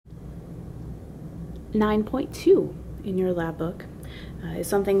9.2 in your lab book is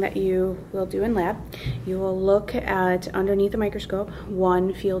something that you will do in lab. You will look at, underneath the microscope,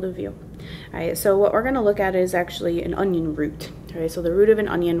 one field of view. All right, so what we're going to look at is actually an onion root. All right, so the root of an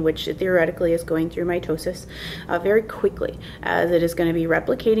onion, which theoretically is going through mitosis very quickly, as it is going to be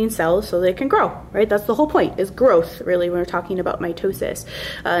replicating cells so they can grow, right? That's the whole point, is growth, really, when we're talking about mitosis.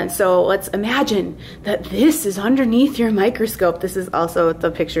 And so let's imagine that this is underneath your microscope. This is also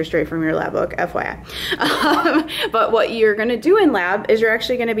the picture straight from your lab book, FYI. But what you're going to do in lab is you're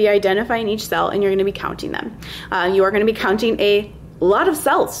actually going to be identifying each cell and you're going to be counting them. You are going to be counting a lot of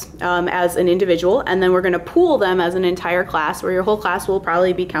cells as an individual, and then we're going to pool them as an entire class, where your whole class will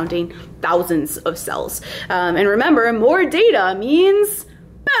probably be counting thousands of cells. And remember, more data means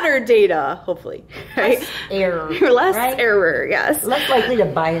better data, hopefully, right? Less error. Less right? error, yes. Less likely to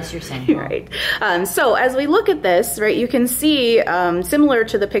bias your sample. Right. So as we look at this, right, you can see, similar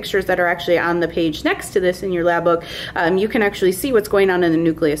to the pictures that are actually on the page next to this in your lab book, you can actually see what's going on in the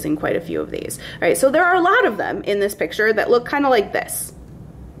nucleus in quite a few of these. Right. So there are a lot of them in this picture that look kind of like this.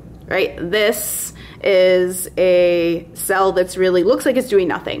 Right. This is a cell that's really looks like it's doing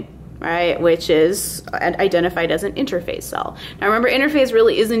nothing. Right, which is identified as an interphase cell. Now remember, interphase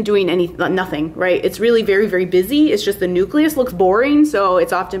really isn't doing nothing, right? It's really very, very busy. It's just the nucleus looks boring, so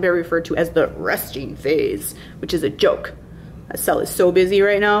it's often been referred to as the resting phase, which is a joke. That cell is so busy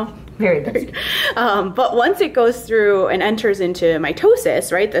right now. Very busy. But once it goes through and enters into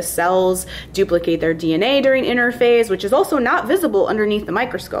mitosis, right, the cells duplicate their DNA during interphase, which is also not visible underneath the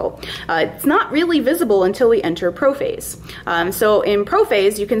microscope. It's not really visible until we enter prophase. So in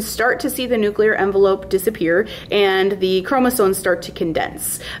prophase, you can start to see the nuclear envelope disappear and the chromosomes start to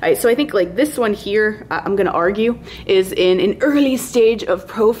condense. Right, so I think like this one here, I'm going to argue, is in an early stage of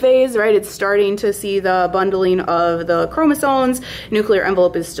prophase, right? It's starting to see the bundling of the chromosomes. Nuclear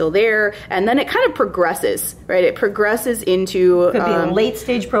envelope is still there. And then it kind of progresses, right? It progresses into could be a late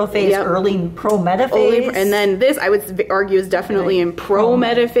stage prophase, yep, early pro-metaphase. And then this, I would argue, is definitely in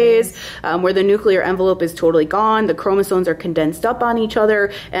pro-metaphase, where the nuclear envelope is totally gone. The chromosomes are condensed up on each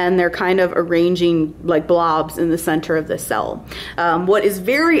other, and they're kind of arranging like blobs in the center of the cell. What is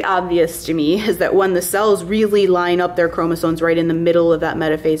very obvious to me is that when the cells really line up their chromosomes right in the middle of that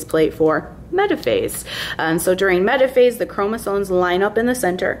metaphase plate for metaphase. So during metaphase, the chromosomes line up in the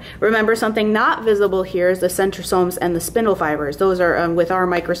center. Remember, something not visible here is the centrosomes and the spindle fibers. Those are, with our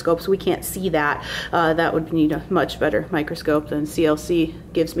microscopes, we can't see that. That would need a much better microscope than CLC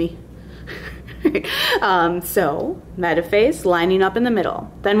gives me. So metaphase, lining up in the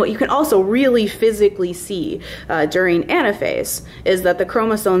middle. Then what you can also really physically see during anaphase is that the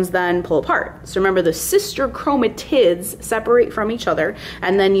chromosomes then pull apart. So remember, the sister chromatids separate from each other,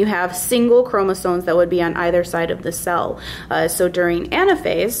 and then you have single chromosomes that would be on either side of the cell. So during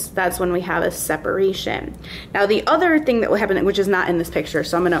anaphase, that's when we have a separation. Now the other thing that will happen, which is not in this picture,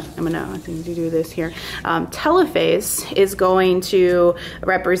 so I'm gonna do this here. Telophase is going to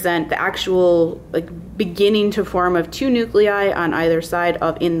represent the actual beginning to form of two nuclei on either side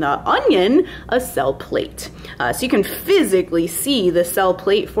of, in the onion, a cell plate. So you can physically see the cell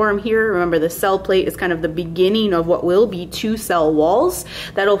plate form here. Remember, the cell plate is kind of the beginning of what will be two cell walls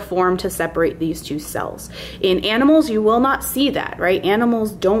that'll form to separate these two cells. In animals, you will not see that, right?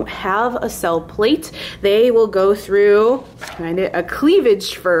 Animals don't have a cell plate. They will go through a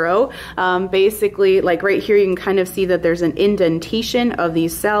cleavage furrow. Basically, like right here, you can kind of see that there's an indentation of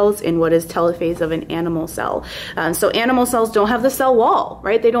these cells in what is telophase of an animal cell. So animal cells don't have the cell wall,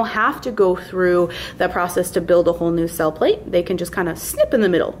 right? They don't have to go through the process to build a whole new cell plate. They can just kind of snip in the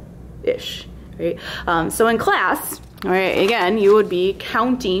middle-ish, right? So in class, all right, again, you would be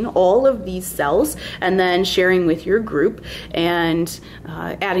counting all of these cells and then sharing with your group and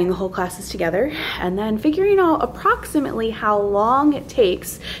adding the whole classes together and then figuring out approximately how long it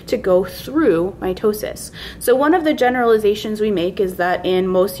takes to go through mitosis. So one of the generalizations we make is that in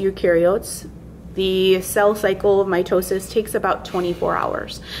most eukaryotes, the cell cycle of mitosis takes about 24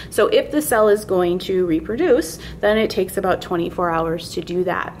 hours. So if the cell is going to reproduce, then it takes about 24 hours to do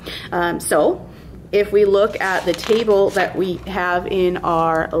that. So if we look at the table that we have in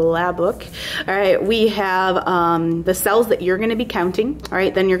our lab book, all right, we have the cells that you're going to be counting, all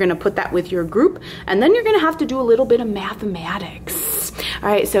right, then you're going to put that with your group, and then you're going to have to do a little bit of mathematics. All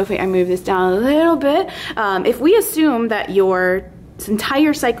right, so if I move this down a little bit, if we assume that your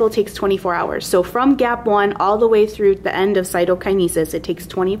entire cycle takes 24 hours. So from gap 1 all the way through the end of cytokinesis, it takes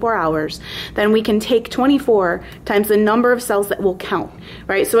 24 hours. Then we can take 24 times the number of cells that we'll count,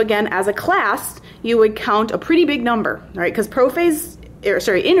 right? So again, as a class, you would count a pretty big number, right? Because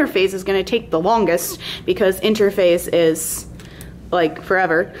interphase is going to take the longest because interphase is like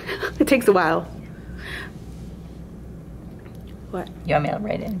forever. It takes a while. What? You want me to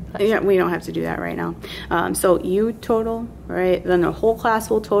write in? Yeah, we don't have to do that right now. So you total, right? Then the whole class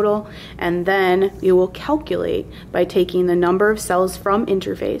will total, and then you will calculate by taking the number of cells from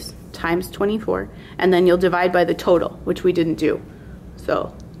interface times 24, and then you'll divide by the total, which we didn't do.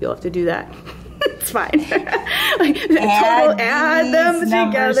 So you'll have to do that. It's fine. Add them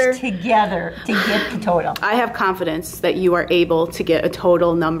together to get the total. I have confidence that you are able to get a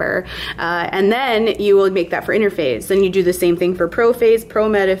total number. And then you will make that for interphase. Then you do the same thing for prophase,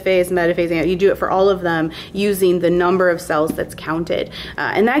 prometaphase, metaphase. You do it for all of them using the number of cells that's counted.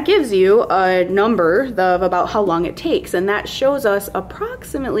 And that gives you a number of about how long it takes. And that shows us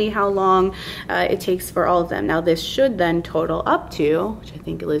approximately how long it takes for all of them. Now this should then total up to, which I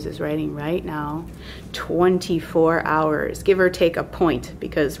think Liz is writing right now, 24 hours, give or take a point,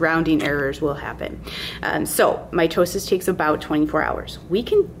 because rounding errors will happen. So mitosis takes about 24 hours. We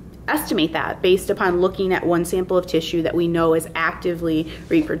can estimate that based upon looking at one sample of tissue that we know is actively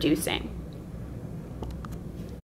reproducing.